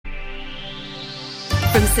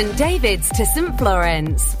St David's to St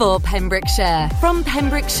Florence for Pembrokeshire. From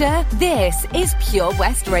Pembrokeshire, this is Pure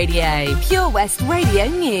West Radio. Pure West Radio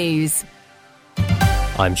News.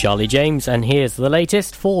 I'm Charlie James, and here's the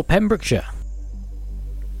latest for Pembrokeshire.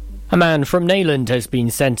 A man from Neyland has been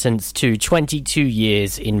sentenced to 22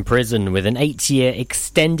 years in prison with an 8-year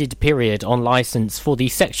extended period on licence for the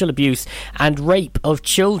sexual abuse and rape of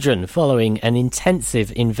children following an intensive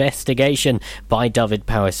investigation by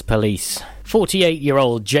Dyfed-Powys Police.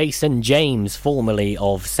 48-year-old Jason James, formerly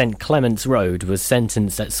of St Clement's Road, was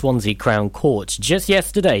sentenced at Swansea Crown Court just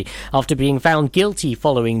yesterday after being found guilty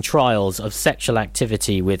following trials of sexual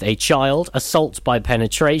activity with a child, assault by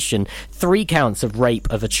penetration, 3 counts of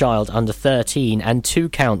rape of a child under 13 and 2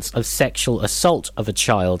 counts of sexual assault of a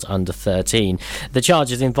child under 13. The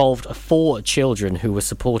charges involved 4 children who were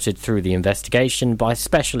supported through the investigation by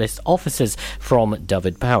specialist officers from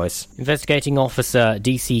Dyfed-Powys. Investigating officer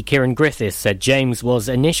DC Kieran Griffiths said James was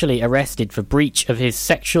initially arrested for breach of his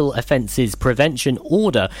sexual offences prevention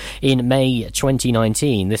order in May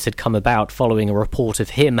 2019. This had come about following a report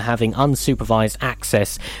of him having unsupervised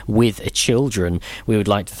access with children. We would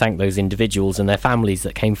like to thank those individuals and their families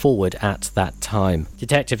that came forward at that time.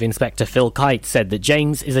 Detective Inspector Phil Kite said that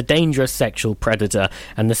James is a dangerous sexual predator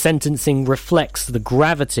and the sentencing reflects the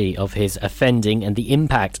gravity of his offending and the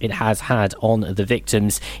impact it has had on the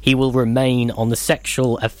victims. He will remain on the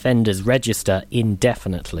sexual offenders register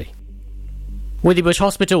indefinitely. Withybush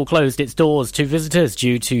Hospital closed its doors to visitors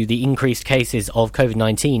due to the increased cases of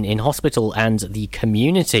COVID-19 in hospital and the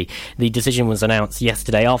community. The decision was announced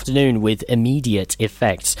yesterday afternoon with immediate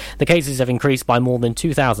effect. The cases have increased by more than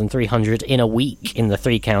 2,300 in a week in the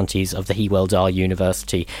 3 counties of the Hywel Dda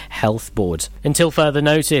University Health Board. Until further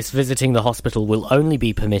notice, visiting the hospital will only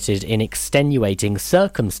be permitted in extenuating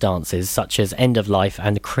circumstances such as end-of-life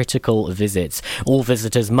and critical visits. All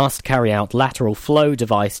visitors must carry out lateral flow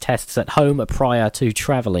device tests at home prior to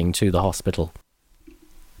travelling to the hospital.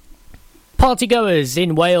 Partygoers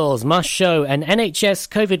in Wales must show an NHS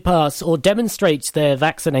COVID pass or demonstrate their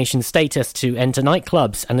vaccination status to enter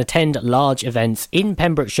nightclubs and attend large events in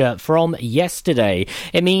Pembrokeshire from yesterday.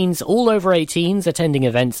 It means all over 18s attending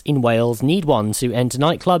events in Wales need one to enter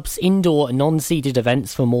nightclubs, indoor non-seated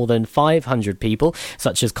events for more than 500 people,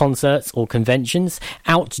 such as concerts or conventions,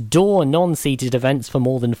 outdoor non-seated events for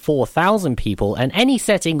more than 4,000 people, and any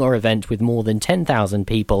setting or event with more than 10,000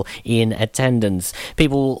 people in attendance.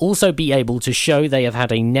 People will also be able to show they have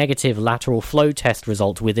had a negative lateral flow test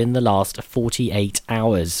result within the last 48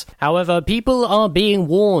 hours. However, people are being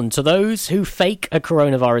warned to those who fake a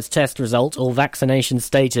coronavirus test result or vaccination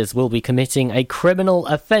status will be committing a criminal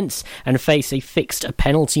offence and face a fixed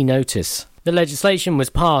penalty notice. The legislation was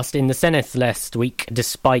passed in the Senedd last week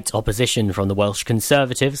despite opposition from the Welsh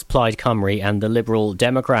Conservatives, Plaid Cymru and the Liberal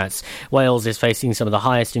Democrats. Wales is facing some of the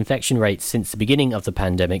highest infection rates since the beginning of the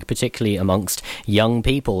pandemic, particularly amongst young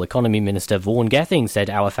people. Economy Minister Vaughan Gething said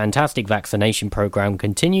our fantastic vaccination programme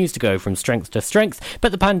continues to go from strength to strength,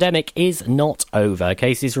 but the pandemic is not over.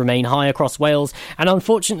 Cases remain high across Wales and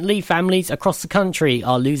unfortunately families across the country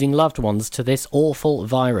are losing loved ones to this awful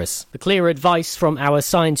virus. The clear advice from our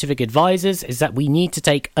scientific advisors is that we need to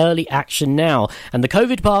take early action now, and the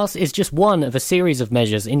COVID pass is just one of a series of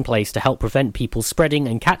measures in place to help prevent people spreading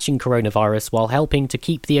and catching coronavirus while helping to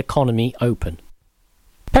keep the economy open.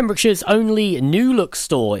 Pembrokeshire's only New Look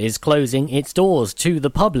store is closing its doors to the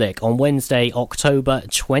public on Wednesday, October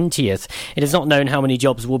 20th. It is not known how many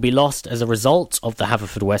jobs will be lost as a result of the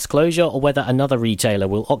Haverfordwest closure or whether another retailer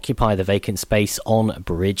will occupy the vacant space on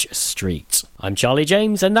Bridge Street. I'm Charlie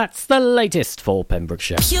James and that's the latest for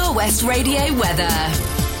Pembrokeshire. Pure West Radio weather.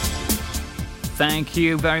 Thank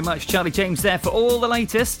you very much, Charlie James, there for all the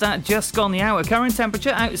latest at just gone the hour. Current temperature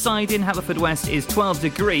outside in Haverfordwest is 12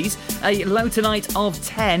 degrees. A low tonight of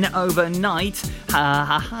 10 overnight.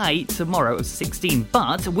 High tomorrow of 16.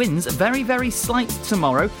 But winds very, very slight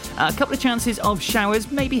tomorrow. A couple of chances of showers,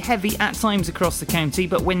 maybe heavy at times across the county,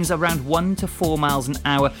 but winds around 1 to 4 miles an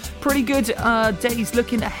hour. Pretty good days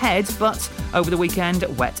looking ahead, but over the weekend,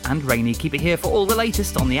 wet and rainy. Keep it here for all the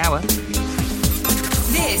latest on the hour.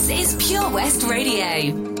 This is Pure West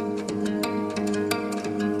Radio.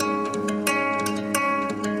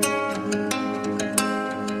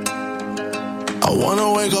 I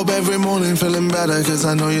wanna wake up every morning feeling better, cause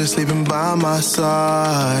I know you're sleeping by my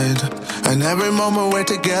side. And every moment we're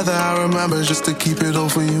together I remember just to keep it all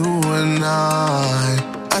for you and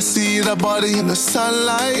I see that body in the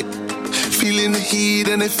sunlight, feeling the heat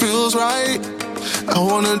and it feels right. I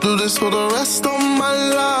wanna do this for the rest of my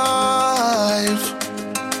life.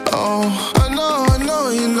 Oh, I know,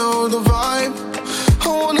 you know the vibe. I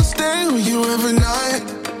wanna stay with you every night.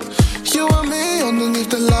 You and me underneath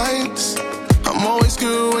the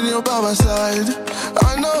you're by my side.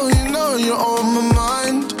 I know you're on my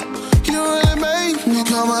mind. You really make me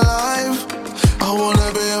come alive. I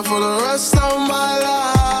wanna be here for the rest of my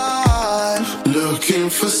life. Looking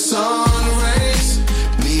for sun rays,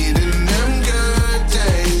 needing them good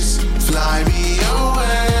days. Fly me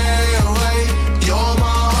away, away. You're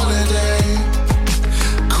my holiday.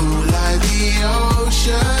 Cool like the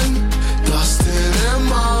ocean, lost in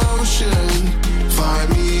emotion. Find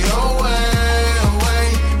me away, away.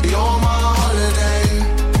 You're my holiday.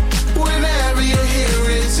 Whenever you're here,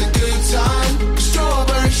 it's a good time.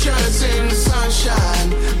 Strawberry shirts in the sunshine,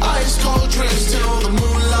 ice cold drinks till the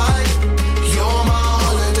moonlight. You're my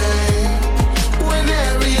holiday.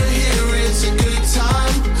 Whenever you're here, it's a good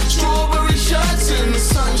time. Strawberry shirts in the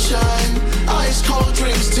sunshine, ice cold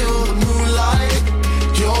drinks till the moonlight.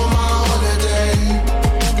 You're my holiday.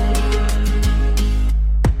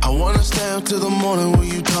 I wanna stay up till the morning with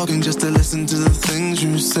you talking, just to listen to the things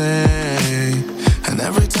you say. And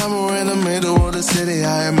every time we're in the middle of the city,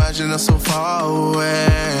 I imagine us so far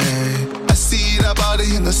away. I see that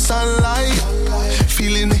body in the sunlight,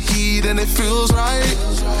 feeling the heat and it feels right.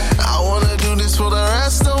 I wanna do this for the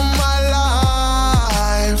rest of my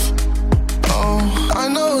life. Oh, I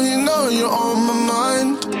know you're on my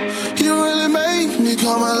mind. You really make me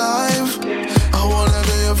come alive. I wanna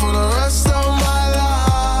be here for the rest of my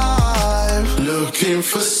life. Looking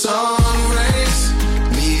for sun rays,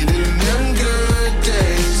 needing them good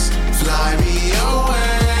days. Fly me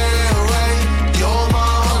away, away. You're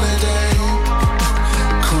my holiday.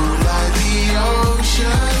 Cool like the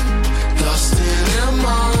ocean, lost in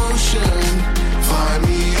emotion. Find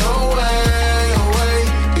me away, away.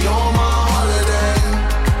 You're my holiday.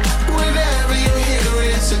 Whenever you're here,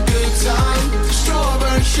 it's a good time.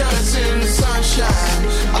 Strawberry shirts in the sunshine,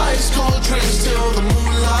 ice cold drinks till the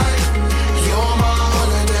moonlight. You're my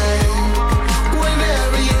holiday.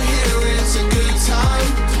 Whenever you're here, it's a good time.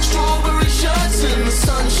 Strawberry shirts in the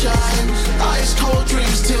sunshine, ice cold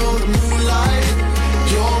drinks till the moonlight.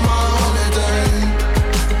 You're my holiday.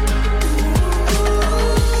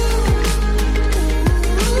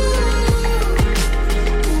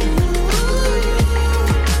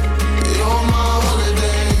 You're my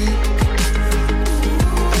holiday.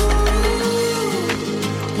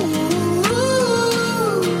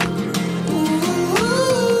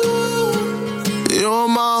 You're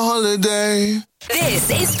my holiday. This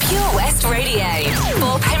is Pure West Radio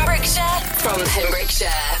for Pembrokeshire, from Pembrokeshire.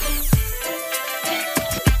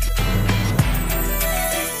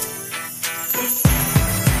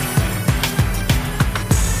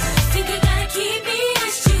 Think you gotta keep me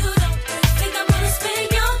as you don't think I'm gonna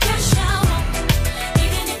spend your cash out on.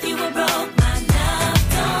 Even if you were broke, my love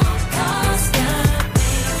don't cost a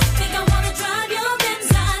thing. Think I wanna drive your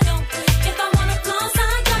Benz, I don't. If I wanna floss,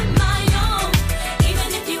 I got my own. Even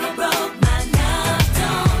if you were broke, my love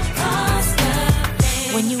don't cost a thing.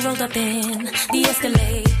 When you rolled up in the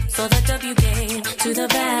Escalade, saw the W gate to the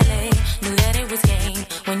valet, knew that it was game.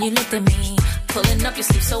 When you looked at me, pulling up your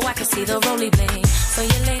sleeve so I could see the rolly blade. So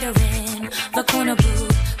you later in the corner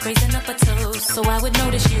booth, raising up a toast so I would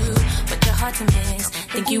notice you, but you're hard to miss.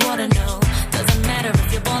 Think you ought to know, doesn't matter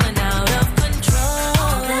if you're balling out of control.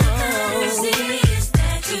 All that matters is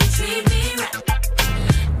that you treat me right.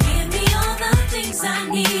 Give me all the things I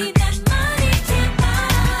need that money can't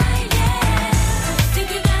buy. Yeah. Think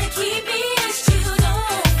you gotta keep me as you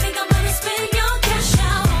don't think I'm gonna spend your cash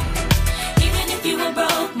out on. Even if you were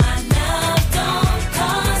broke, my love don't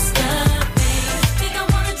cost a thing. Think I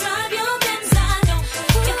wanna drive your Benz, I don't.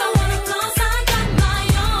 If I wanna floss, I got my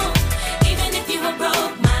own. Even if you were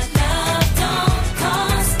broke, my love don't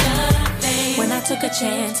cost a thing. When I took a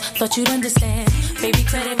chance, thought you'd understand. Baby,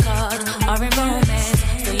 credit cards are in romance.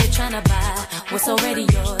 So you're trying to buy what's already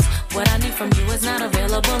yours. What I need from you is not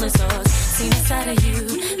available in stores. Seen a side of you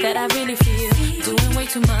that I really feel. Doing way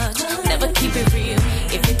too much, never keep it real.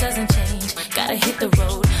 If it doesn't change, gotta hit the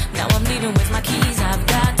road. Now I'm leaving with my keys, I've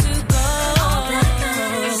got to go. All that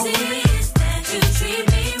matters is that you treat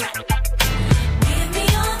me right. Give me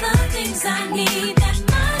all the things I need that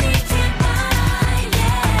money can't buy.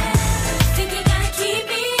 Yeah. Think you gotta keep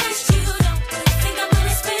me as you don't think I'm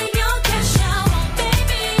gonna spend your cash out on.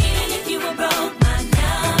 Baby, even if you were broke, my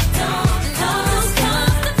love don't cost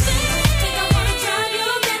a thing. Think I wanna drive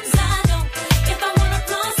your Benz, I don't. If I wanna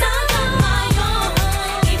floss, I got my own.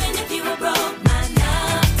 Even if you were broke, my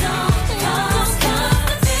love don't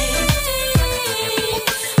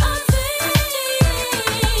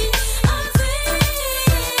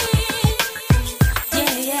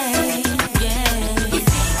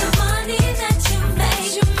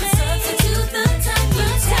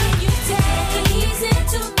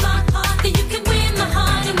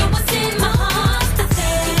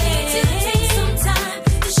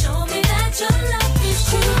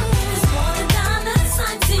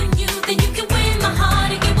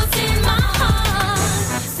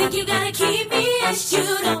gotta keep me as you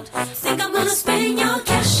don't think I'm gonna spend your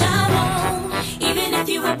cash. I won't, even if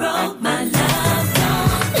you were broke, my love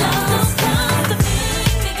don't cost a thing.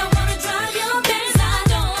 Think I wanna drive your Benz, I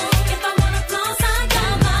don't. If I wanna floss, I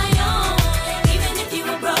got my own. Even if you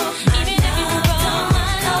were broke, my love don't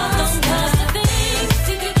cost a thing.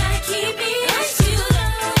 Think you gotta keep me as you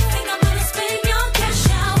don't think I'm gonna spend your cash.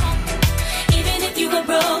 I won't, even if you were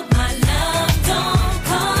broke, my love don't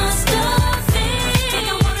cost a thing. Think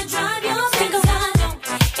I wanna drive your Benz, I don't.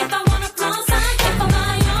 If I wanna floss, I got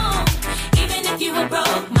my own. Even if you were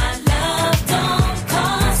broke, my love don't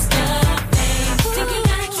cost a thing. Think you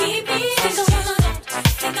gotta keep me as you don't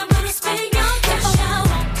think I'm gonna spend your cash. I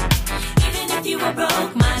won't, even if you were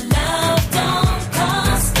broke, my love don't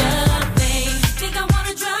cost a thing. Think I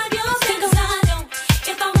wanna drive your Benz, I don't.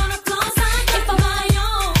 If I wanna floss, I got my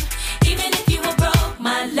own. Even if you were broke,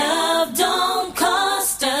 my love don't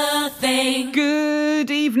cost a thing. Good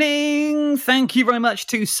evening. Thank you very much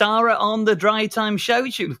to Sarah on the Dry Time Show.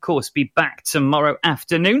 She'll, of course, be back tomorrow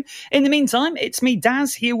afternoon. In the meantime, it's me,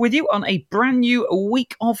 Daz, here with you on a brand new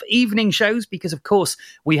week of evening shows because, of course,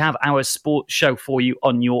 we have our sports show for you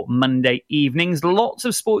on your Monday evenings. Lots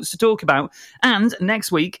of sports to talk about. And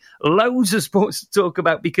next week, loads of sports to talk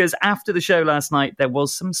about because after the show last night, there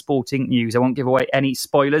was some sporting news. I won't give away any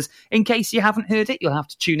spoilers. In case you haven't heard it, you'll have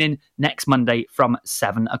to tune in next Monday from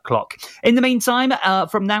 7 o'clock. In the meantime,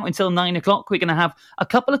 from now until 9 o'clock, we're going to have a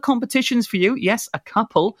couple of competitions for you. Yes, a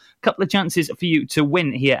couple of chances for you to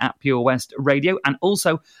win here at Pure West Radio, and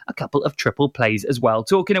also a couple of triple plays as well.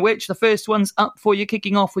 Talking of which, the first one's up for you,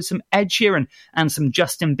 kicking off with some Ed Sheeran and some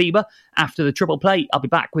Justin Bieber. After the triple play, I'll be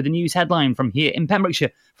back with a news headline from here in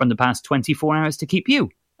Pembrokeshire from the past 24 hours to keep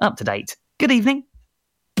you up to date. Good evening.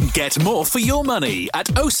 Get more for your money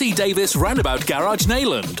at OC Davis Roundabout Garage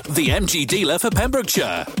Neyland, the MG dealer for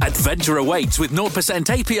Pembrokeshire. Adventure awaits with 0%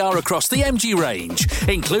 APR across the MG range,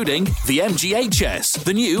 including the MG HS,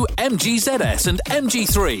 the new MG ZS and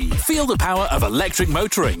MG3. Feel the power of electric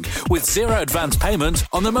motoring with zero advance payment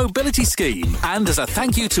on the mobility scheme. And as a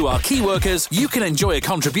thank you to our key workers, you can enjoy a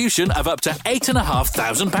contribution of up to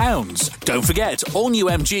 £8,500. Don't forget, all new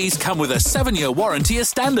MGs come with a 7-year warranty as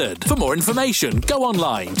standard. For more information, go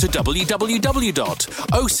online to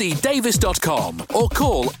www.ocdavis.com or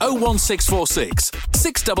call 01646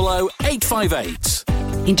 600 858.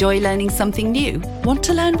 Enjoy learning something new? Want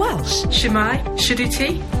to learn Welsh? Shemai,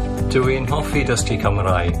 Shuduti? Dwi'n hoffi dysgu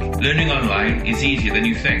Cymraeg. Learning online is easier than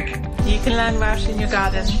you think. You can learn Welsh in your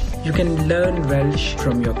garden. You can learn Welsh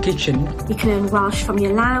from your kitchen. You can learn Welsh from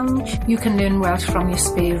your lounge. You can learn Welsh from your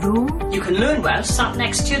spare room. You can learn Welsh sat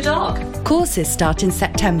next to your dog. Courses start in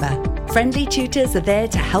September. Friendly tutors are there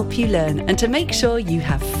to help you learn and to make sure you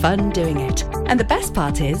have fun doing it. And the best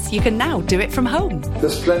part is you can now do it from home.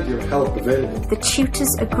 There's plenty of help available. The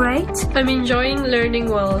tutors are great. I'm enjoying learning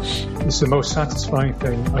Welsh. It's the most satisfying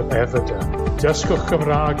thing I've ever done. Dysgwch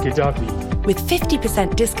Cymraeg gyda fi. With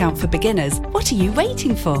 50% discount for beginners, what are you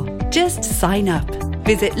waiting for? Just sign up.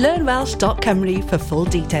 Visit learnwelsh.com for full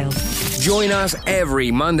details. Join us every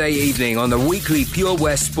Monday evening on the weekly Pure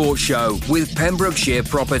West Sports Show with Pembrokeshire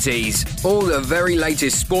Properties. All the very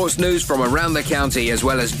latest sports news from around the county, as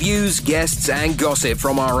well as views, guests and gossip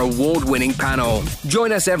from our award-winning panel.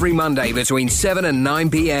 Join us every Monday between 7 and 9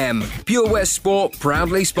 p.m. Pure West Sport,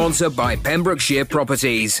 proudly sponsored by Pembrokeshire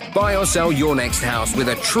Properties. Buy or sell your next house with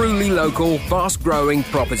a truly local, fast-growing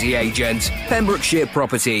property agent. Pembrokeshire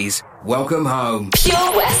Properties. Welcome home.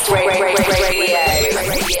 Pure West Radio.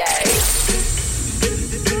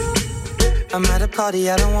 I'm at a party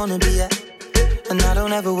I don't wanna be at, and I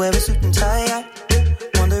don't ever wear a suit and tie.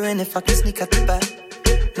 Wondering if I can sneak out the back.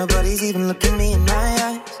 Nobody's even looking me in my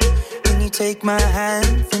eyes. Can you take my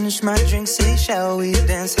hand, finish my drink, say shall we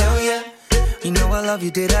dance? Hell yeah. You know I love you,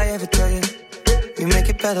 did I ever tell you? You make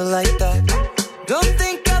it better like that. Don't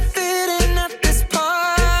think I fit in at this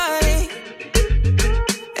party.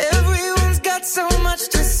 Everyone's got so much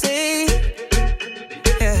to say.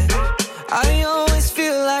 Yeah, I always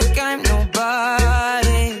feel like I'm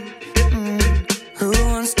nobody. Who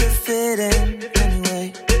wants to fit in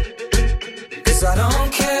anyway? 'Cause I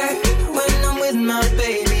don't care when I'm with my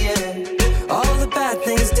baby, yeah. All the bad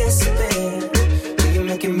things disappear. You're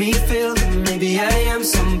making me feel that maybe I am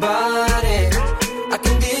somebody. I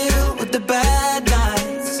can deal with the bad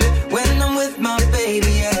nights when I'm with my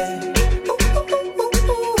baby, yeah.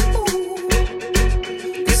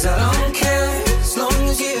 'Cause I don't care as long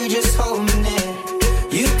as you just hold me near.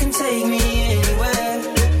 You can take me anywhere.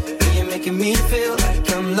 You're making me feel like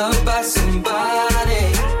I'm loved by somebody.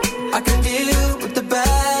 I can deal with the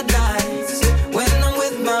bad nights when I'm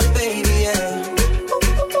with my baby, yeah.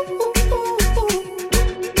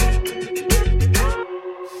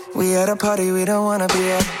 at a party we don't wanna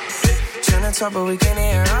be at. Trying to talk but we can't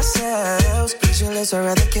hear ourselves. Pictureless, I'd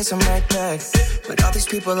rather kiss them right back. With all these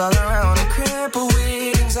people all around, I'm crippled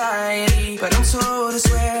with anxiety. But I'm told it's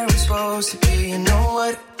where I'm supposed to be. You know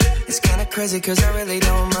what? It's kinda crazy cause I really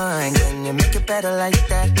don't mind. Can you make it better like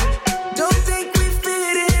that? Don't think we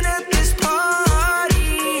fit in at this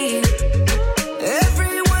party.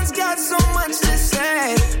 Everyone's got so much to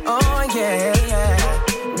say. Oh yeah, yeah.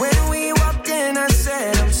 When we walked in I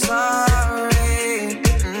said I'm sorry.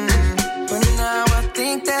 But now I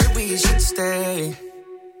think that we should stay.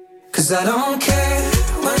 Cause I don't care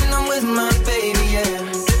when I'm with my baby,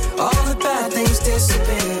 yeah. All the bad things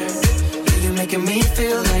disappear. You're making me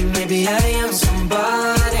feel like maybe I am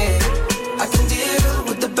somebody. I can deal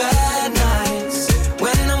with the bad nights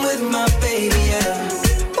when I'm with my baby, yeah.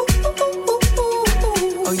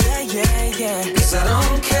 Oh yeah, yeah, yeah. Cause I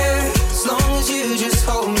don't care as long as you just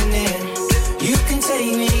hold me near. You can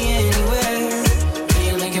take me anywhere.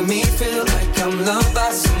 You're making me feel like I'm loved by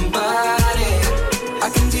somebody. I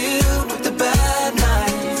can deal with the bad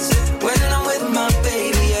nights when I'm with my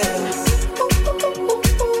baby, yeah.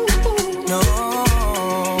 No,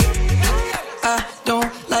 I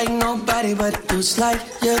don't like nobody but you. It's like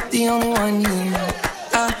you're the only one here.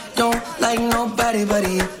 I don't like nobody but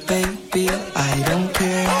you, baby. I don't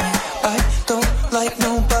care. I don't like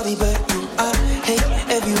nobody but you. I hate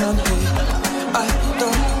everyone here. I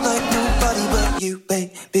don't like nobody but you,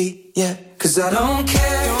 baby, yeah. Cause I don't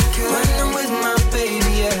care when I'm with my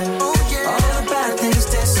baby, yeah. All the bad things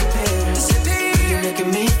disappear. You're making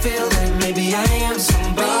me feel like maybe I am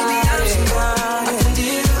somebody. I can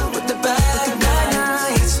deal with the bad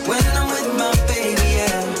nights when I'm with my baby,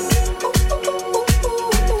 yeah.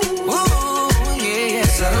 Ooh, yeah, yeah.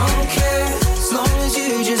 'Cause I don't care as long as you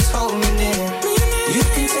just hold me near. You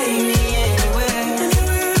can take me anywhere.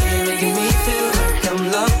 You're making me feel like I'm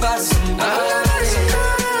loved by somebody.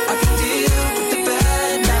 I can deal with the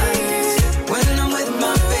bad nights when I'm with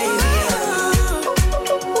my baby,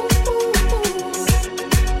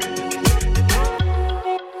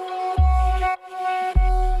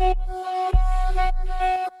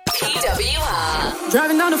 PWR.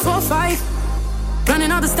 Driving down the 4-5,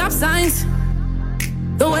 running all the stop signs.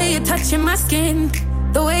 The way you're touching my skin,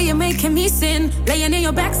 the way you're making me sin, laying in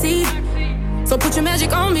your backseat. So put your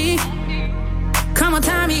magic on me. Come on,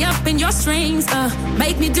 tie me up in your strings.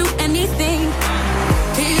 Make me do anything.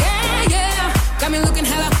 Yeah, yeah. Got me looking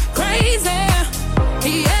hella crazy.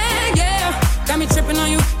 Yeah, yeah. Got me tripping on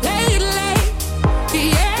you lately.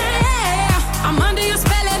 Yeah. I'm under your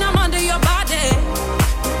spell and I'm under your body.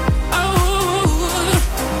 Oh,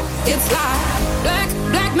 it's like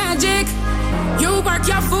black magic. You work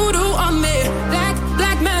your voodoo on me.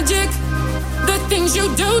 Black magic. The things you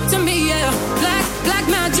do to me, yeah. Black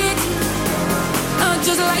magic.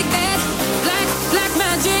 Just like that. Black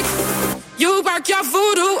magic. You work your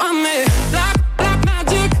voodoo on me. Black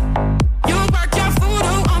magic. You work your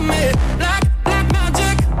voodoo on me. Black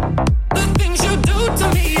magic. The things you do to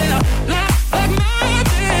me, yeah. Black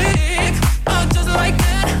magic. Just like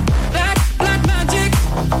that. Black magic.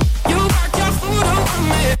 You work your voodoo on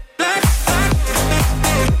me. Black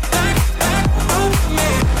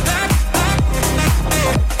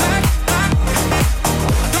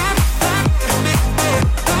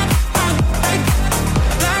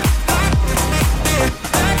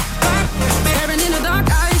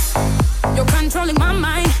controlling my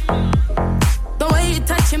mind. The way you're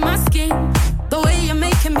touching my skin, the way you're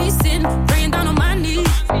making me sin, praying down on my knees,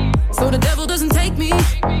 so the devil doesn't take me.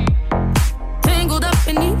 Tangled up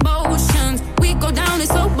in emotions, we go down in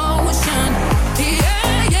slow motion.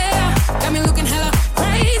 Yeah, yeah, got me looking hella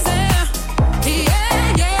crazy.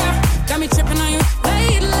 Yeah, yeah, got me tripping on you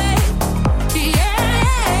lately.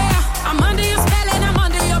 Yeah, I'm under your spell and I'm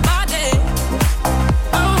under your body.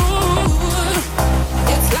 Oh,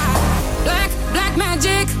 it's like black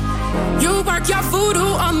magic. You work your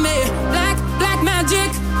voodoo on me. Black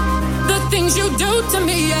magic. The things you do to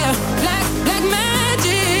me, yeah. Black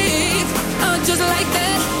magic. Just like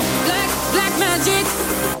that. Black magic.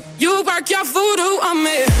 You work your voodoo on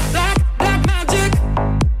me. Black magic.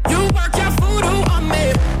 You work your voodoo on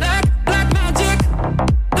me. Black magic.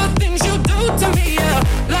 The things you do to me, yeah.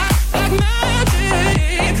 Black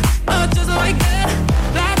magic. Just like that.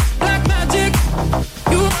 Black magic.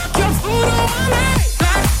 You work your voodoo on me.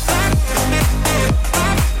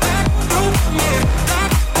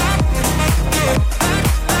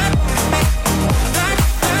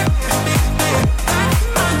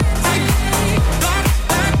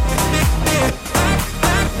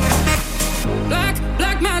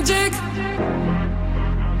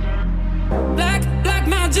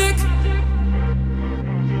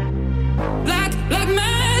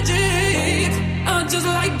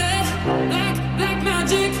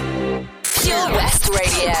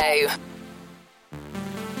 Radio.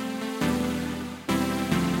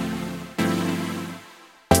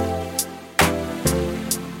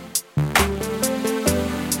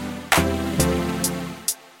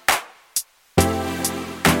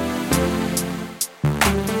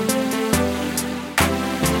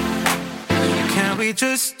 Can we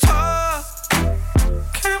just talk?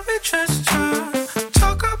 Can we just talk?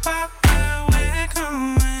 Talk about where we're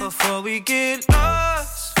going before we get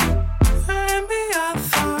lost. And be our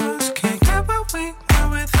thoughts. Can't get what we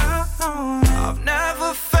want without knowing. I've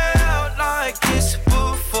never felt like this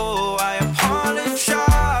before. I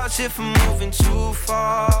apologize if I'm moving too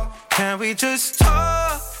far. Can we just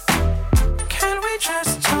talk? Can we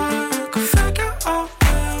just talk? Figure out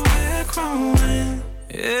where we're growing.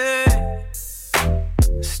 Yeah.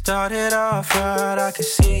 Started off right, I can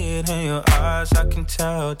see it in your eyes. I can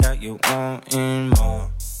tell that you're wanting more.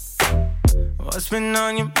 What's been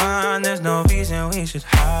on your mind? There's no reason we should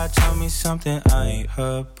hide. Tell me something I ain't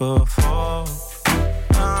heard before.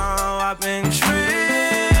 Oh, I've been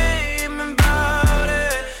dreaming about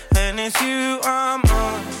it, and it's you I'm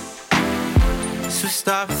on. So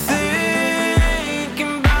stop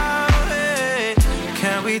thinking about it.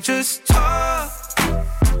 Can we just talk?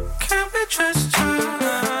 Can we just talk?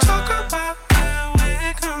 Talk about where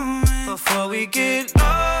we're going before we get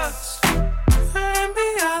lost. And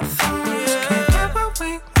be our thoughts. Can't get what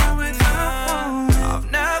we want without knowing.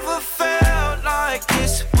 I've never felt like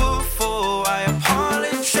this before. I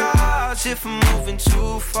apologize if I'm moving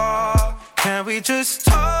too far. Can we just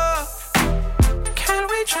talk? Can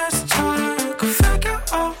we just talk? Figure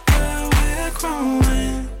out where we're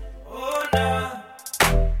growing. Oh, no.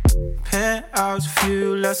 Penthouse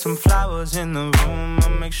view, left some flowers in the room. I'll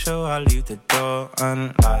make sure I leave the door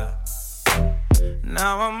unlocked.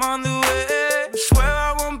 Now I'm on the way, swear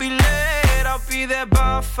I won't be late. I'll be there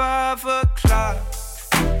by 5 o'clock.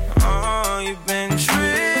 Oh, you've been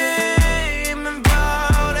dreaming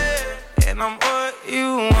about it, and I'm what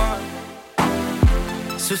you want.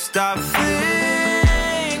 So stop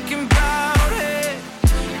thinking about it.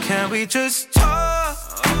 Can we just talk?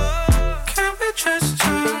 Can we just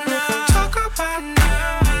talk? Talk about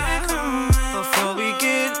where we're going before we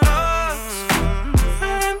get lost.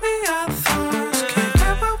 And be our thoughts. Can't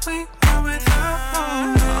get what we want without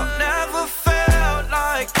knowing. I've never felt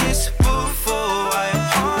like this before. I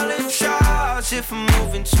apologize if I'm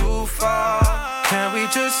moving too far. Can we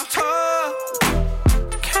just talk?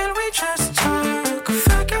 Can we just talk?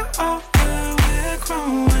 Figure out where we're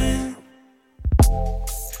growing.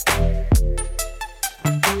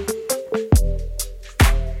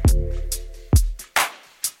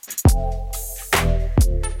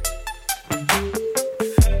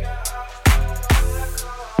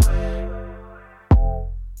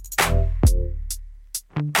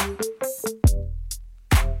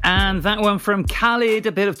 And that one from Khalid,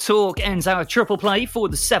 A Bit of Talk, ends our triple play for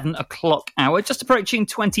the 7 o'clock hour. Just approaching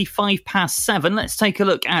 7:25. Let's take a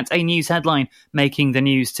look at a news headline making the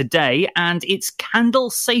news today. And it's Candle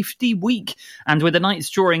Safety Week. And with the nights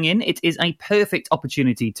drawing in, it is a perfect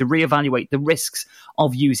opportunity to reevaluate the risks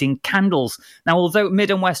of using candles. Now, although Mid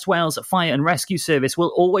and West Wales Fire and Rescue Service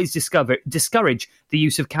will always discourage the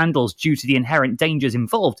use of candles due to the inherent dangers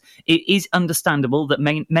involved, it is understandable that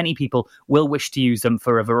many people will wish to use them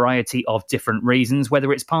for a variety of different reasons,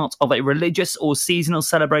 whether it's part of a religious or seasonal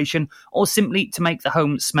celebration or simply to make the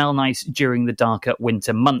home smell nice during the darker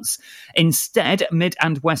winter months. Instead, Mid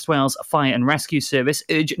and West Wales Fire and Rescue Service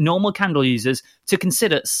urge normal candle users to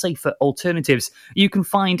consider safer alternatives. You can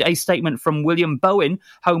find a statement from William Bowen,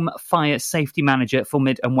 Home Fire Safety Manager for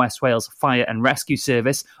Mid and West Wales Fire and Rescue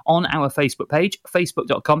Service, on our Facebook page,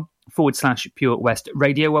 facebook.com/Pure West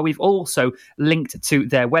Radio, where we've also linked to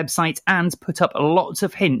their website and put up lots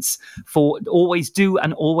of hints for always do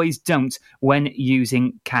and always don't when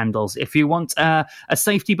using candles. If you want a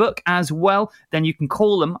safety book as well, then you can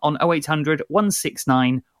call them on 0800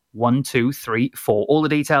 169 1234. All the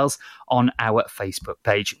details on our Facebook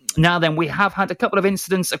page. Now then, we have had a couple of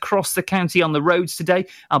incidents across the county on the roads today.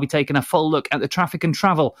 I'll be taking a full look at the traffic and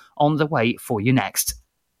travel on the way for you next.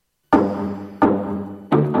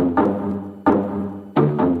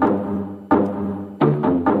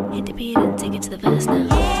 Hit the beat and take it to the verse now.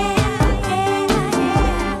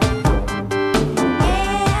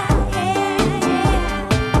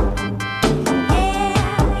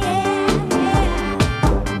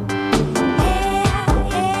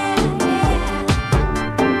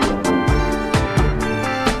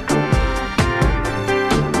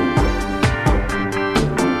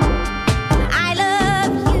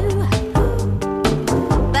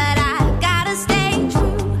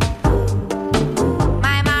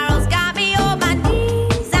 My morals got me on my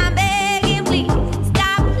knees.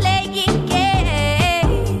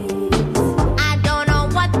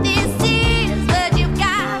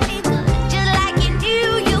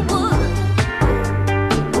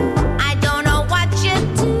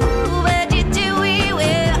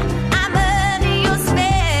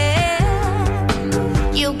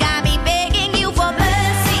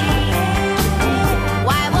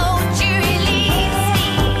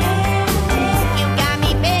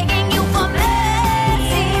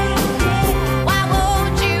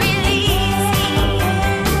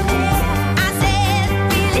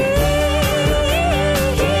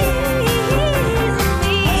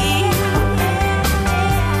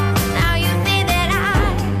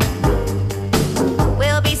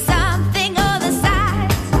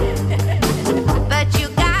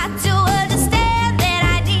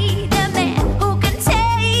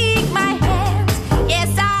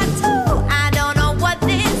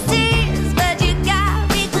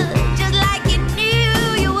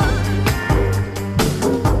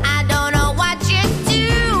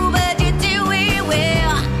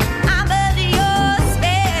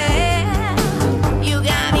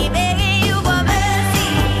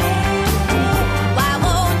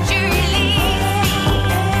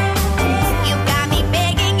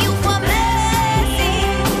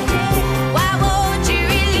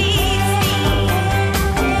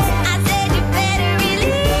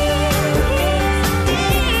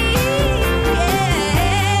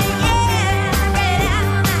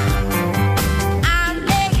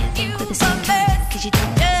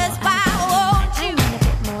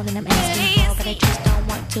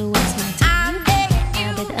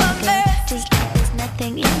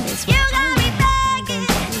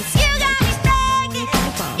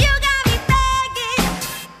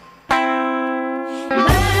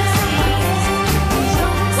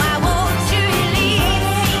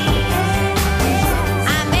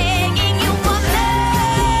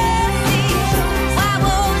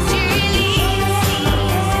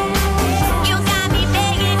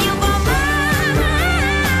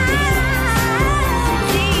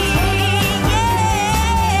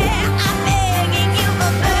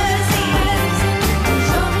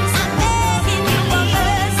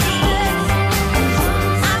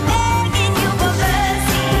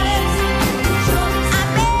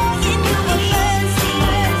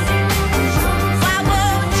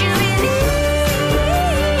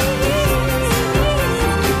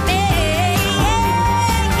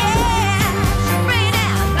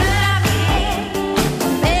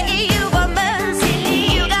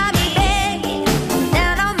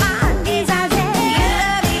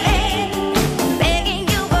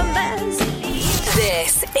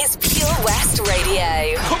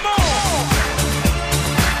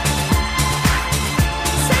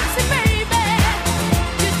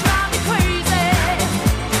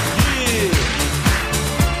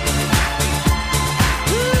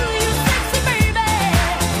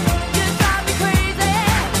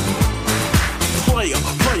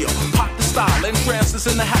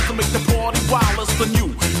 Niggas in the house to make the party wilder than you.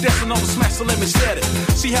 Dancing on the smash, so let me set it.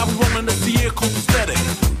 See how we rollin' up the air, cool aesthetic.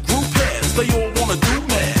 Group heads, they all wanna do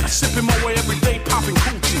that. Sipping my way every day, popping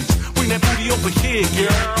coochies. Bring that booty over here,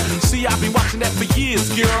 girl. See, I've been watching that for years,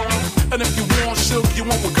 girl. And if you want silk, you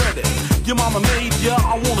won't regret it. Your mama made ya,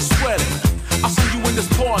 I wanna sweat it. I see you in this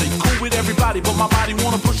party, cool with everybody, but my body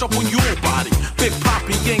wanna push up on your body. Big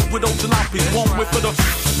Poppy, gang with old jalopies, one whip for the...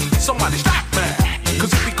 Somebody stop me.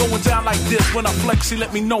 Cause if we going down like this, when I flexy,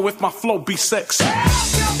 let me know if my flow be sexy.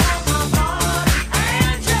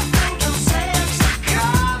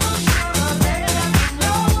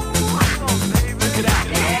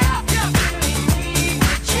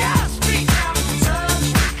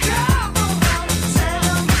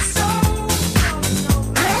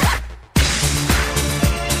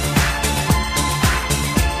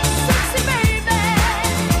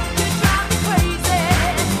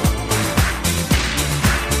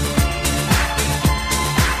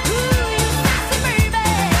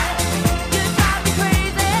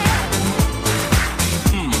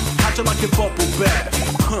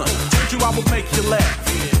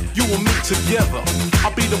 Together,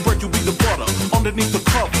 I'll be the bread, you be the butter. Underneath the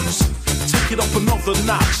covers, take it up another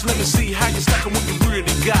notch. Let me see how you stackin' what you really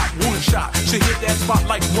got. One shot, should hit that spot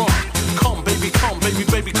like rum. Come, baby,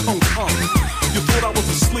 baby, come. You thought I was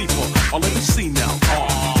a sleeper? Oh, let me see now.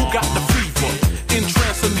 Who got the fever? In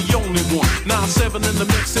trance and the only one. 9-7 in the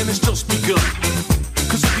mix and it's just begun.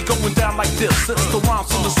 Cause if we going down like this, it's the rhymes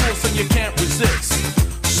from the source and you can't resist.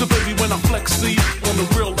 So baby, when I flex, see on the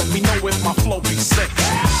real, let me know if my flow be sexy.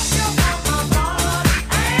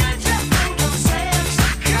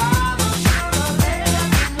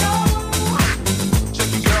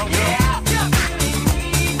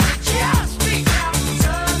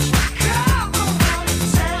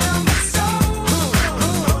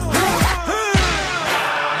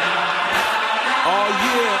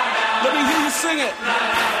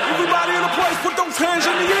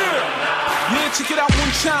 Check it out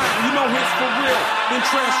one time, you know it's for real. Then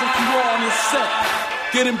transfer you all on this set.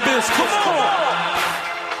 Getting biz, come on.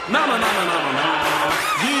 No. Yeah.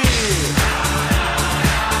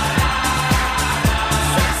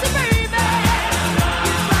 Sexy baby, you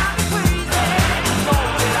drive me crazy. You know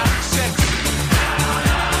that I'm sexy.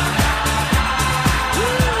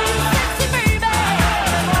 Sexy baby,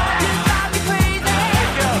 you drive me crazy. Hey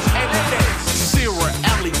girls, hey ladies. Sarah,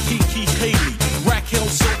 Ellie, Kiki, Haley, Raquel,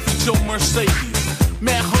 Sophie, Joe, Mercedes.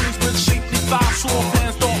 Mad honeys with shapely thighs, sore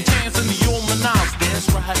pants, dark tans, and the almanacs. That's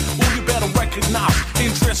right, well you better recognize.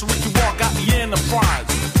 Interest Ricky Walk got the enterprise.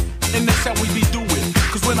 And that's how we be doing.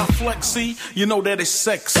 Cause when I flex, see, you know that it's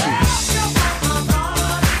sexy.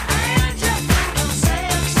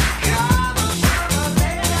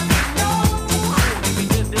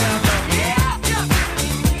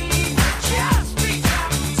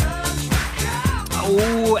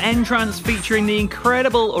 Oh, Entrance featuring the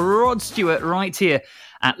incredible Rod Stewart right here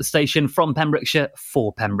at the station from Pembrokeshire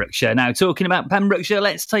for Pembrokeshire. Now, talking about Pembrokeshire,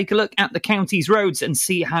 let's take a look at the county's roads and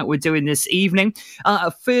see how we're doing this evening.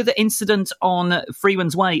 A further incident on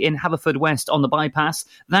Freeman's Way in Haverfordwest on the bypass.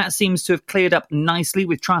 That seems to have cleared up nicely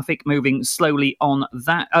with traffic moving slowly on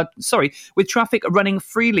that. With traffic running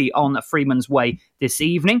freely on Freeman's Way this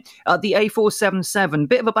evening. The A477,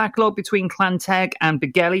 bit of a backlog between Llanteg and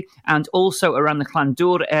Begelly and also around the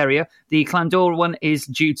Llandor area. The Llandor one is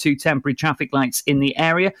due to temporary traffic lights in the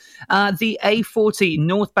area. The A40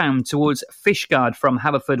 northbound towards Fishguard from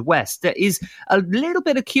Haverfordwest. There is a little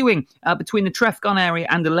bit of queuing between the Trefgon area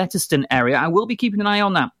and the Letterston area. I will be keeping an eye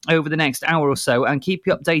on that over the next hour or so and keep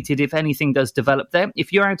you updated if anything does develop there.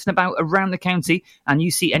 If you're out and about around the county and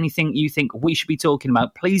you see anything you think we should be talking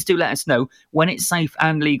about, please do let us know when it's safe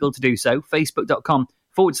and legal to do so.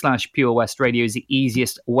 Facebook.com/Pure West Radio is the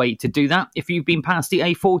easiest way to do that. If you've been past the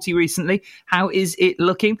A40 recently, how is it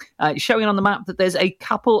looking? Showing on the map that there's a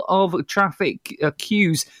couple of traffic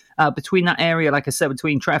queues between that area, like I said,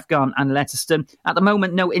 between Trefgon and Letterston. At the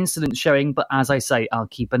moment, no incidents showing, but as I say, I'll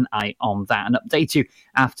keep an eye on that and update you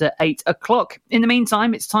after 8 o'clock. In the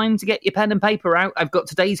meantime, it's time to get your pen and paper out. I've got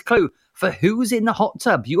today's clue for who's in the hot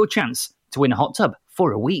tub. Your chance to win a hot tub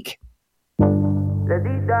for a week.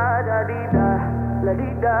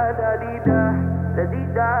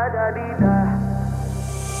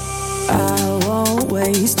 I won't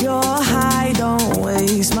waste your high, don't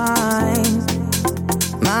waste mine.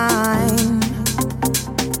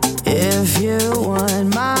 If you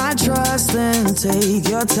want my trust, then take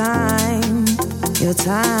your time.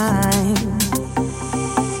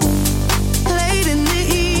 Late in the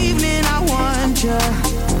evening, I want you.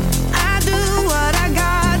 I do what I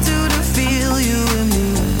got to feel you in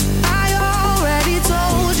me. I already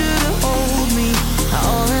told you to hold me. I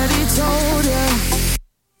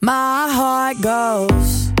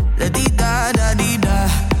goes. La di da da di da,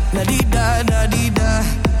 la di da da di da,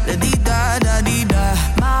 la di da da di da.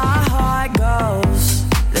 My heart goes.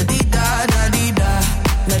 La di da da di da,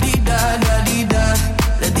 la di da da di da,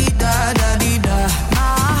 la di da da di da.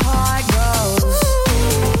 My heart goes.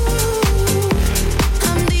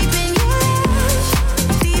 I'm deep in your love,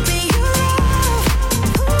 deep in your love.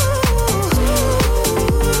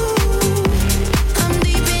 I'm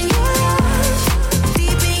deep in your love,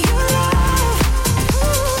 deep in your love.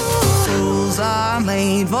 Rules are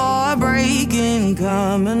made for breaking.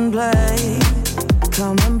 Come and play,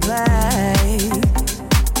 come and play.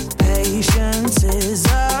 Patience is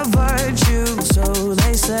a virtue, so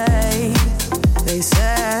they say, they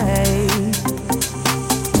say.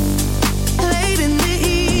 Late in the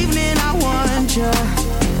evening, I want you.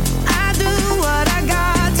 I do what I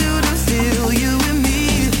got to feel you in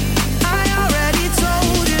me. I already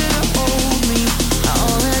told you to hold me. I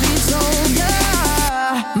already told you.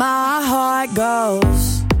 My heart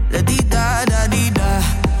goes. La di da da di da,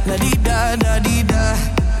 la di da da di da,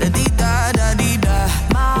 la di da da di da.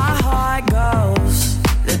 My heart goes.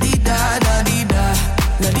 La di da da di da,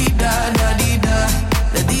 la di da da di da,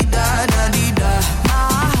 la di da da di da.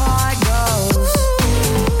 My heart goes.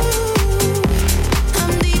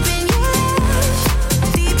 I'm deep in your love,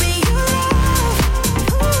 deep in your love.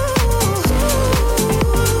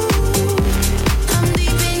 I'm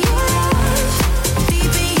deep in your love,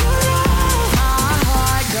 deep in your love. My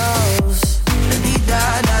heart goes. La di da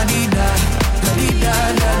da di da, la di da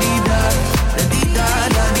da di da, la di da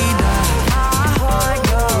da di da. My heart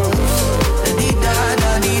goes. La di da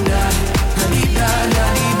da di da, la di da da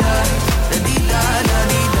di da, la di da da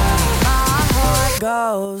di da. My heart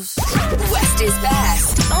goes. West is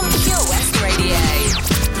best on Pure West Radio.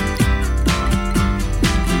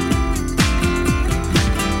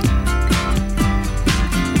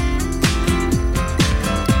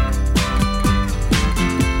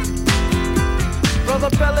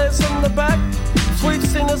 Brother Bella's in the back, sweet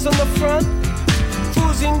singers in the front,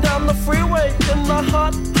 cruising down the freeway in the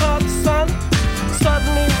hot, hot sun.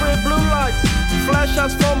 Suddenly red blue lights flash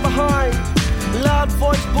us from behind. Loud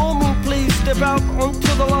voice booming, please step out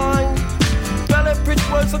onto the line. Bella preach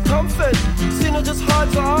words of comfort, Cena just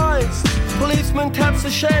hides her eyes. Policeman taps the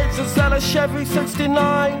shades, is that a Chevy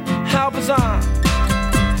 69? How bizarre,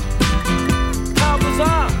 how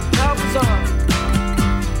bizarre, how bizarre.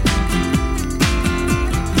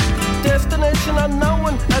 Destination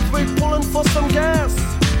unknown as we're pulling for some gas.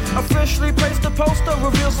 Officially placed a poster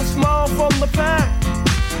reveals a smile from the pack.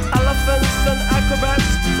 Elephants and acrobats,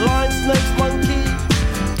 lion, snakes, monkey.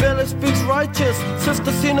 Bella speaks righteous,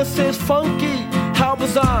 Sister Cena says funky. How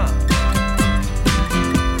bizarre,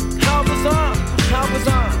 how bizarre, how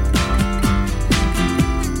bizarre.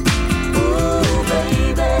 Ooh,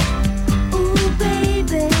 baby,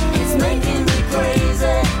 it's making me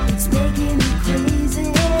crazy. It's making me crazy.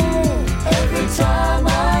 Every time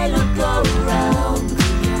I look around,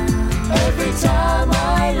 every time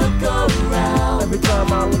I look around, every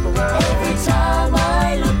time I look around, every time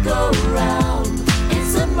I look around,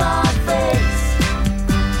 it's in my face.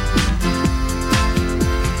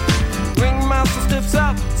 Ringmaster stiffs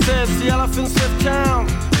up, says the elephants have town.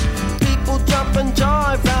 People jump and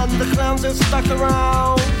jive and the clowns are stuck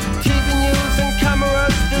around. TV news and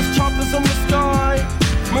cameras, there's choppers in the sky.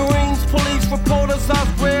 Marines, police, reporters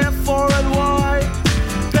ask where, for and why.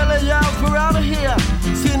 Bella yells, we're out of here.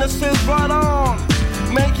 Cena says right on.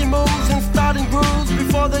 Making moves and starting grooves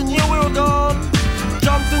before they knew we were gone.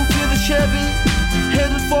 Jumped into the Chevy,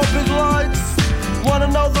 headed for big lights. Wanna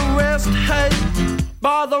know the rest? Hey,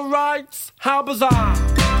 by the rights. How bizarre,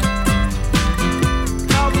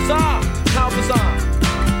 how bizarre, how bizarre.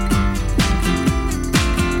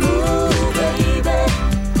 Ooh, baby,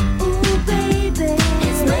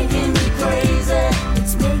 it's making me crazy.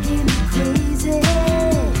 It's making me crazy.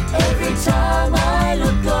 Every time I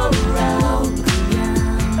look around,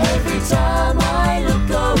 every time I look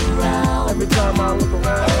around, every time I look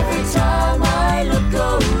around, every time I look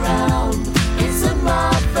around, it's in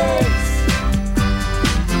my face.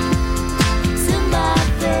 It's in my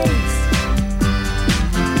face.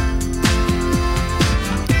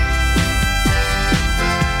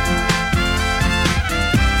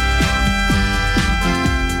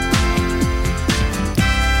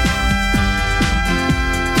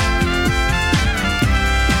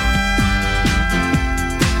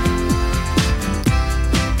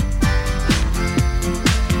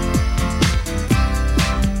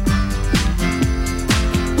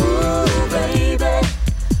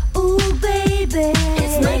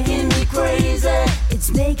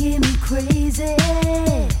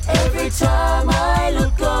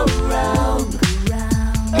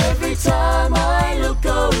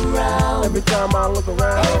 Every time I look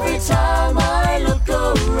around, every time I look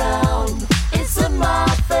around, it's in my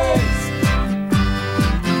face.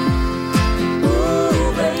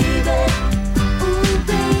 Ooh, baby,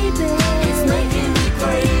 it's making me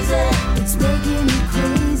crazy. It's making me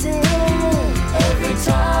crazy. Every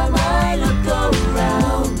time I look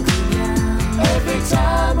around, every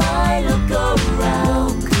time I look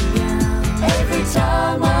around, every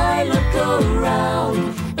time I look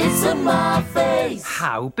around, it's in my face.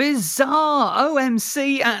 How bizarre!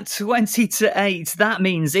 OMC at 20 to 8. That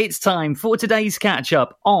means it's time for today's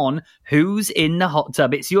catch-up on Who's in the Hot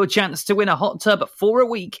Tub. It's your chance to win a hot tub for a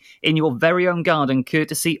week in your very own garden,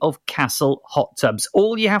 courtesy of Castle Hot Tubs.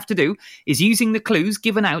 All you have to do is using the clues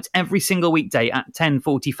given out every single weekday at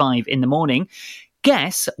 10:45 in the morning.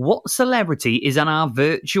 Guess what celebrity is in our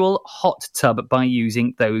virtual hot tub by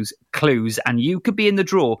using those clues, and you could be in the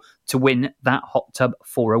draw to win that hot tub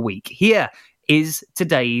for a week. Here is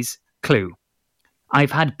today's clue.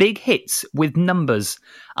 I've had big hits with numbers.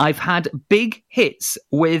 I've had big hits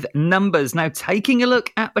with numbers. Now, taking a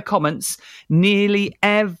look at the comments, nearly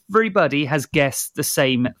everybody has guessed the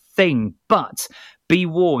same thing, but be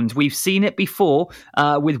warned, we've seen it before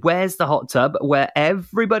with Where's the Hot Tub, where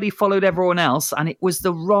everybody followed everyone else, and it was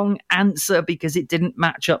the wrong answer because it didn't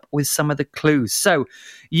match up with some of the clues. So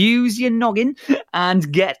use your noggin and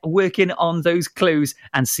get working on those clues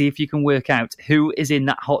and see if you can work out who is in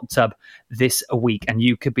that hot tub this week, and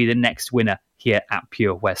you could be the next winner here at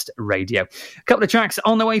Pure West Radio. A couple of tracks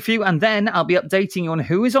on the way for you, and then I'll be updating you on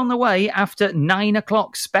who is on the way after 9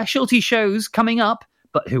 o'clock. Specialty shows coming up,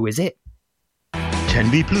 but who is it?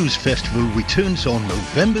 Tenby Blues Festival returns on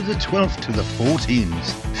November the 12th to the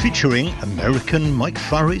 14th, featuring American Mike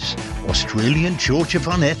Farris, Australian Georgia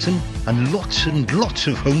Van Etten, and lots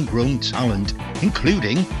of homegrown talent,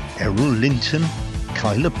 including Errol Linton,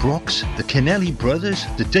 Kyla Brox, the Kennelly Brothers,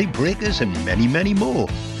 the Daybreakers, and many, many more.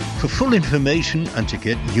 For full information and to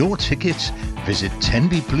get your tickets, visit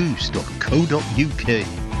tenbyblues.co.uk.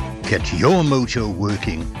 Get your mojo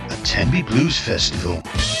working at Tenby Blues Festival.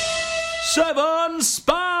 7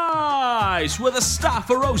 Spice, where the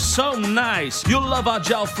staff are oh so nice. You'll love our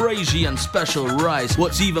jalfrezi and special rice.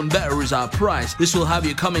 What's even better is our price. This will have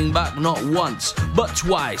you coming back not once, but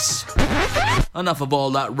twice. Enough of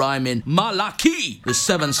all that rhyming. Malaki! The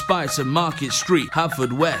 7 Spice of Market Street,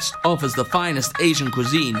 Haverfordwest, offers the finest Asian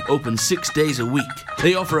cuisine, open 6 days a week.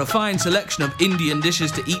 They offer a fine selection of Indian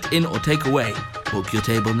dishes to eat in or take away. Book your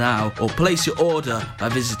table now or place your order by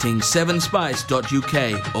visiting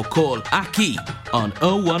 7spice.uk or call Aki on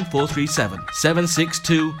 01437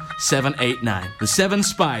 762 789. The 7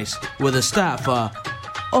 Spice, where the staff are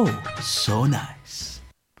oh so nice.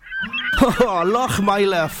 Oh,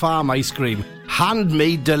 Lochmeyler Farm Ice Cream.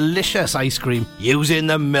 Handmade delicious ice cream using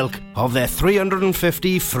the milk of their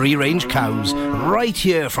 350 free-range cows right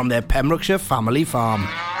here from their Pembrokeshire family farm.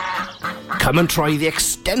 Come and try the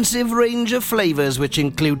extensive range of flavours which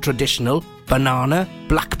include traditional, banana,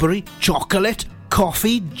 blackberry, chocolate,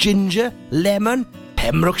 coffee, ginger, lemon,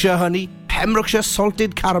 Pembrokeshire honey, Pembrokeshire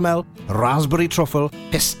salted caramel, raspberry truffle,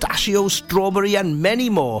 pistachio, strawberry and many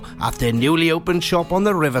more at their newly opened shop on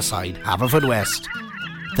the Riverside, Haverfordwest.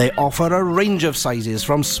 They offer a range of sizes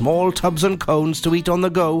from small tubs and cones to eat on the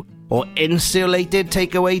go or insulated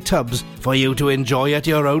takeaway tubs for you to enjoy at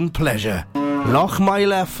your own pleasure.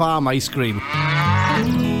 Lochmeyler Farm Ice Cream.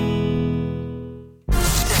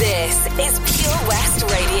 This is Pure West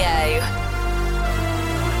Radio. Yeah.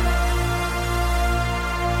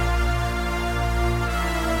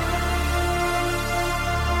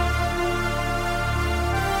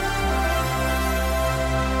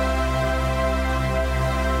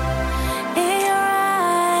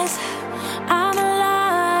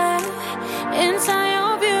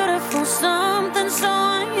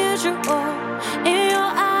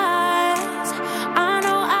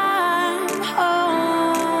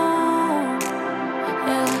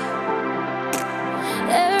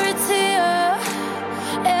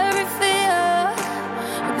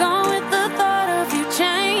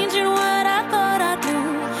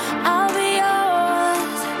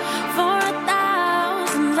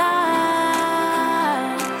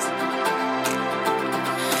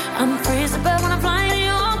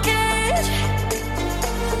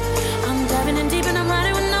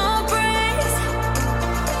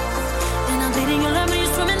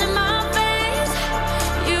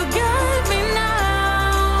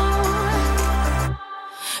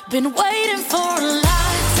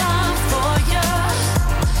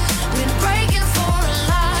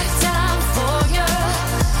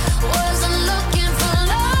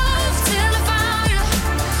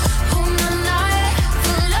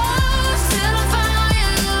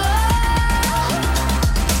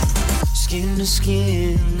 the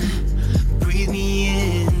skin. Breathe me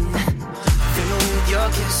in. Fill me with your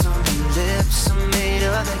kiss on your lips. I'm made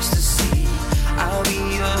of ecstasy. I'll be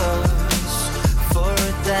yours for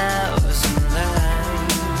 1,000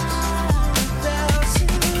 lives.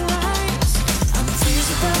 I'm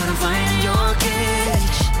crazy about a fire in your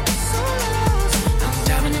cage. I'm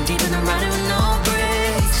diving in deep and I'm riding with no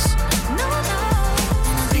brakes.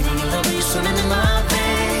 I'm bleeding your love when you're swimming in my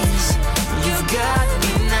veins. You've got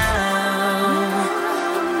me now.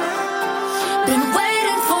 Been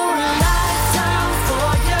waiting for a lifetime for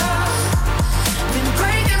you. Been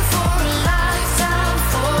breaking for a lifetime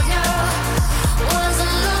for you.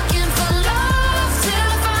 Wasn't looking for love till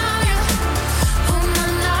I found you. On my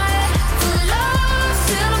night for love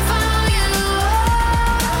till I found you.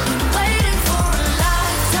 Been waiting for a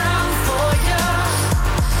lifetime for you.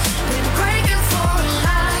 Been breaking for a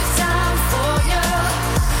lifetime for you.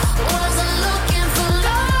 Wasn't looking for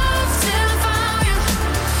love till I found you.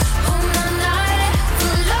 On my night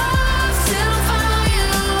for love till I found you.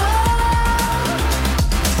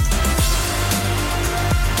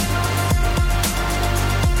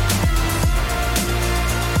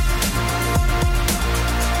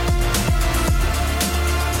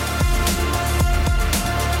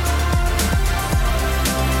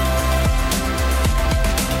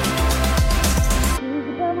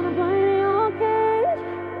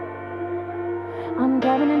 I'm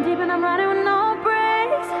diving in deep and I'm riding with no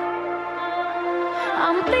brakes.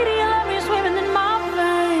 I'm bleeding your love, you're swimming in my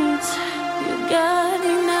veins. You got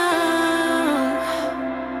me now.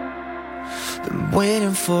 Been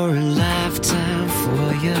waiting for a lifetime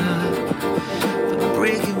for you. Been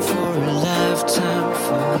breaking for a lifetime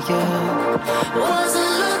for you.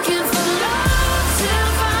 Wasn't looking for love till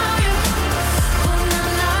I found you. On the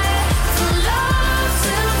night for love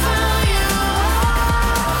till I found you.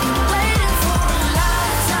 Been waiting for a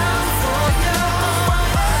lifetime for you.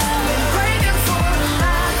 Been breaking for a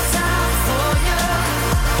lifetime for you.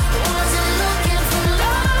 Wasn't looking for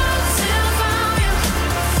love till I found you.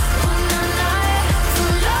 On the night for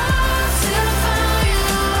love till I found you.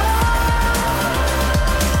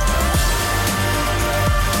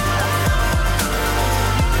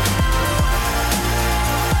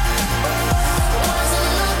 Wasn't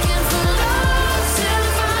looking for love till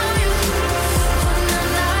I found you. On the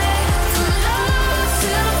night for love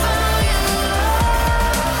till I found you.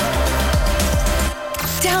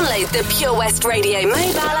 Download the Pure West Radio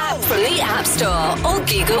mobile app from the App Store or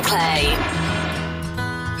Google Play.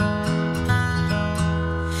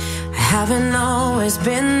 I haven't always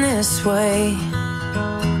been this way.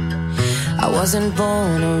 I wasn't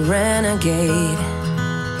born a renegade.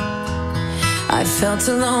 I felt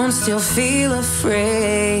alone, still feel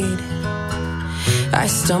afraid. I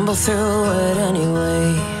stumble through it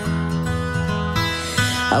anyway.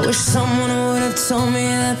 I wish someone would have told me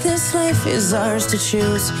that this life is ours to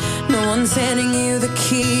choose. No one's handing you the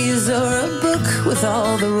keys or a book with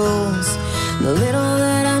all the rules. The little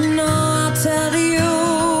that I know, I'll tell you.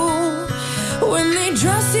 When they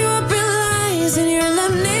dress you up in lies and you're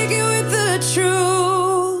left naked with the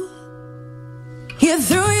truth, you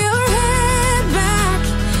threw your head back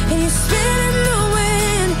and you spin in the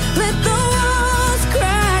wind. Let the walls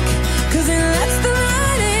crack, 'cause it lets the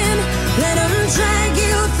light in. Let them drag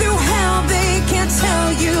you through hell. They can't tell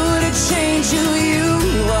you to change who you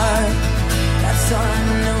are. That's all I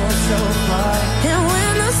know so far. And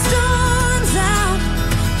when the storm's out,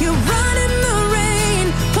 you run in the rain.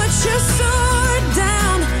 Put your sword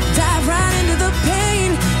down, dive right into the pain.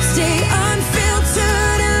 Stay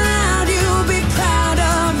unfiltered and loud. You'll be proud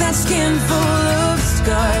of that skin full of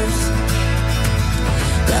scars.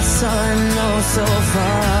 That's all I know so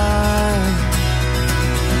far.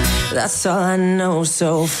 That's all I know so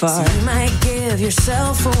far. So you might give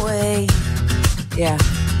yourself away, yeah,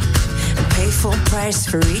 and pay full price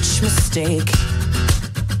for each mistake.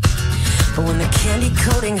 But when the candy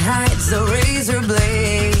coating hides the razor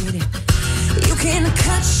blade, you can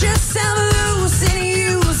cut yourself loose and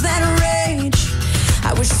use that rage.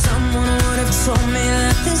 I wish someone would have told me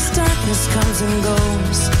that this darkness comes and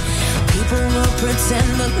goes. People will pretend,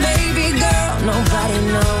 but baby girl, nobody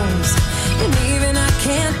knows. And even I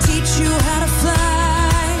can't teach you how to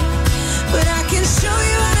fly, but I can show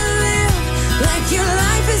you how to live like your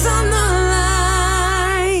life is on the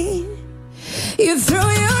line. You throw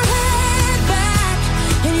your head back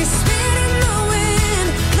and you spin in the wind.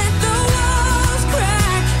 Let the walls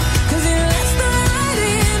crack, 'cause it lets the light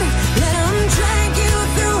in. Let them drag you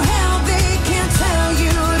through hell. They can't tell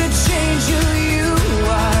you to change who you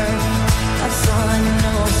are. That's all I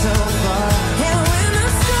know so far. And when the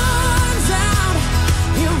storm's out,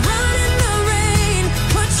 you run in the rain.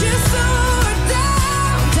 Put your sword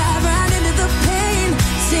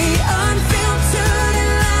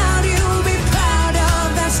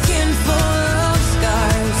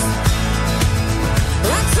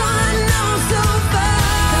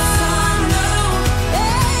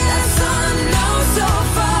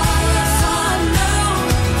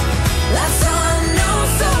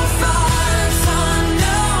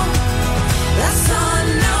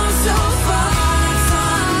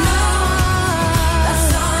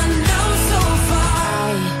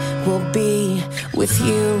with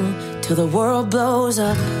you till the world blows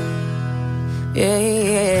up. Yes.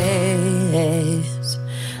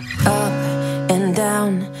 Up and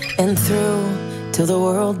down and through till the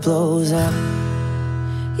world blows up.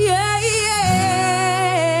 Yeah,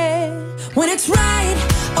 yeah. When it's right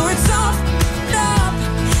or it's off, up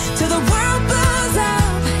till the world blows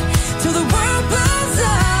up, till the world blows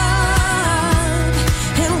up,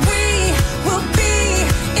 and we will be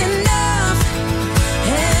enough.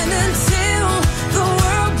 And until the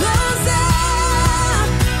world blows up,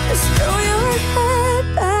 just throw your head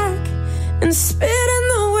back and spit in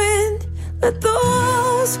the wind. Let the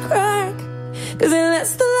walls crack, 'cause it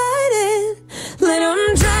lets the light in. Let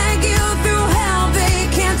them drag you through hell. They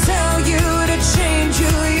can't tell you to change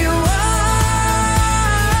who you are.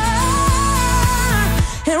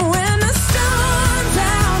 And when the storm's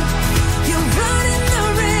out, you run in the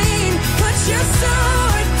rain. Put your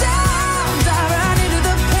sword down, dive right into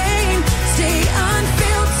the pain. Stay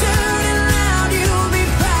unfiltered and loud. You'll be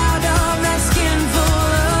proud of that skin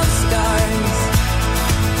full of scars.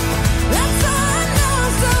 That's all I know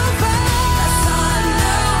so far. That's all I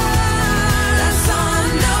know. That's all I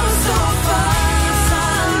know so far. That's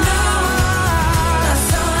all I know. That's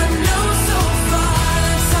all I know so far.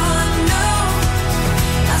 That's all I know.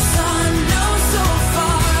 That's all I know so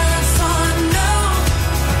far. That's all I know.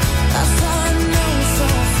 That's all I know so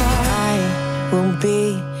far. I will be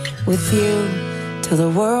with you till the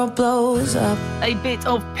world blows up. A bit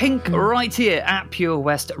of Pink right here at Pure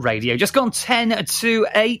West Radio. Just gone 10 to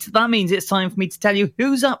 8. That means it's time for me to tell you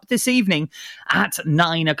who's up this evening at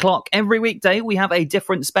 9 o'clock. Every weekday, we have a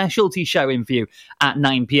different specialty show in for you at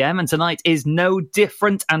 9 p.m. And tonight is no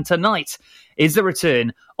different. And tonight is the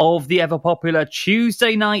return of the ever-popular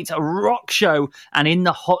Tuesday night rock show. And in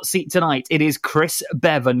the hot seat tonight, it is Chris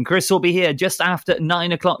Bevan. Chris will be here just after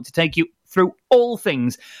 9 o'clock to take you through all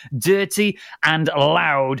things dirty and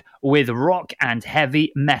loud with rock and heavy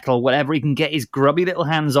metal, whatever he can get his grubby little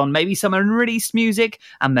hands on. Maybe some unreleased music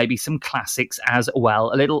and maybe some classics as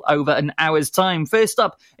well. A little over an hour's time. First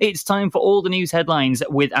up, it's time for all the news headlines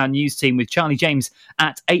with our news team with Charlie James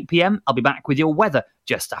at 8 p.m. I'll be back with your weather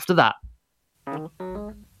just after that.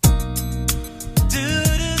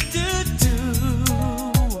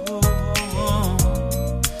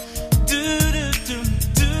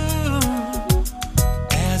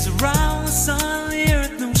 Around the sun, the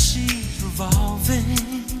earth knows she's revolving,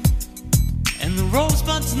 and the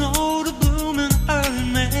rosebuds know to bloom in early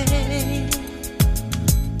May.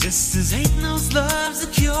 Just as hate knows love's a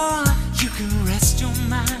cure, you can rest your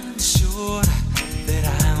mind assured that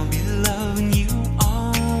I'll be loving you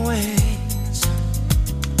always.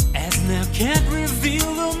 As now can't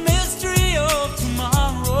reveal the mystery of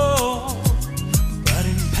tomorrow, but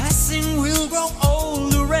in passing we'll grow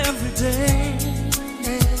older every day.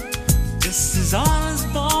 Just as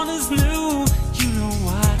honest born is new, you know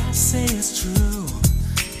what I say is true,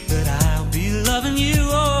 that I'll be loving you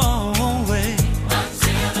always.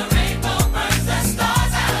 Until the rainbow burns the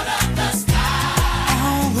stars out of the sky.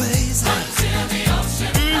 Always. Until the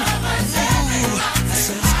ocean covers every mountain.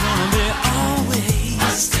 So it's gonna be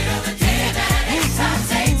always. Until the day that eight times,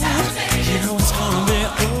 you know it's gonna be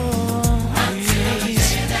always. Until the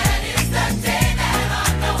day that is the day that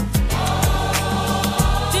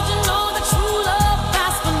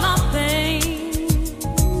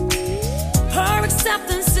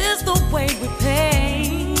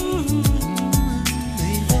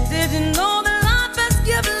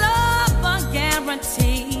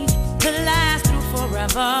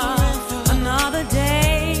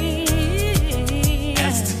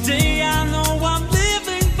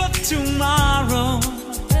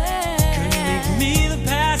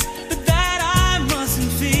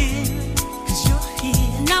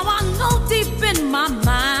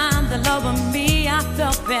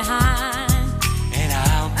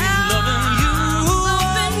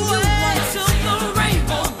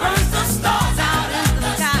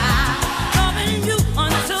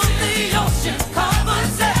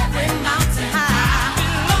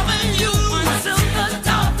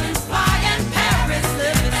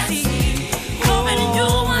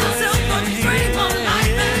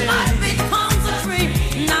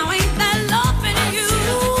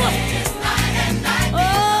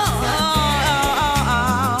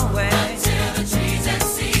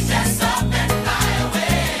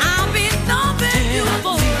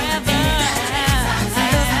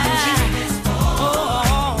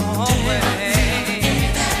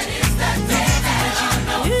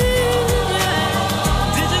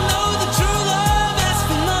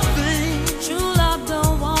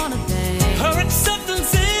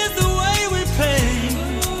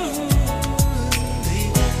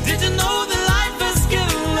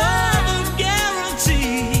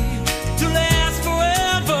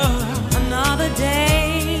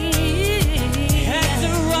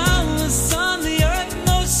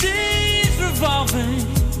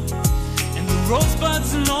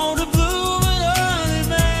rosebuds and all